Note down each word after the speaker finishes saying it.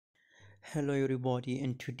Hello everybody,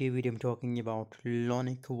 and today video I'm talking about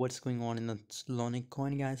Lunc. What's going on in the Lunc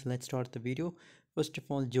coin, guys? Let's start the video. First of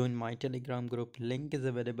all, join my Telegram group. Link is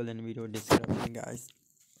available in video description, guys.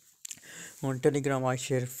 On Telegram, I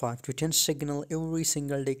share 5 to 10 signal every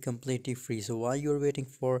single day completely free. So while you're waiting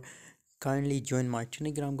for, kindly join my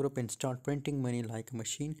Telegram group and start printing money like a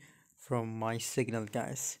machine from my signal,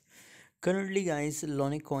 guys. Currently, guys,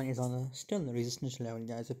 Lunc coin is on a still resistance level,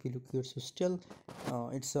 guys. If you look here, so still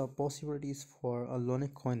it's a possibilities for a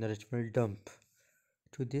Lunc coin that it will dump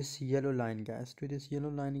to this yellow line, guys. To this yellow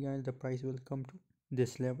line, guys, the price will come to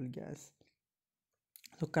this level, guys.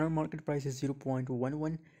 So current market price is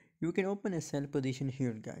 0.11. You can open a sell position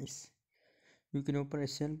here, guys. You can open a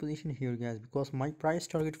sell position here, guys, because my price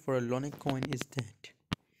target for a Lunc coin is that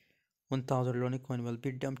 1000 Lunc coin will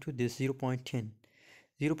be dumped to this 0.10.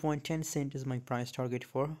 0.10 cent is my price target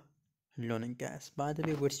for Lunc, guys. By the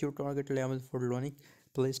way, what's your target level for Lunc?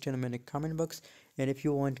 Please tell me in the comment box. And if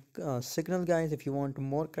you want signal, guys, if you want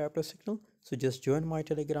more crypto signal, so just join my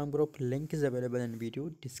Telegram group. Link is available in video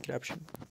description.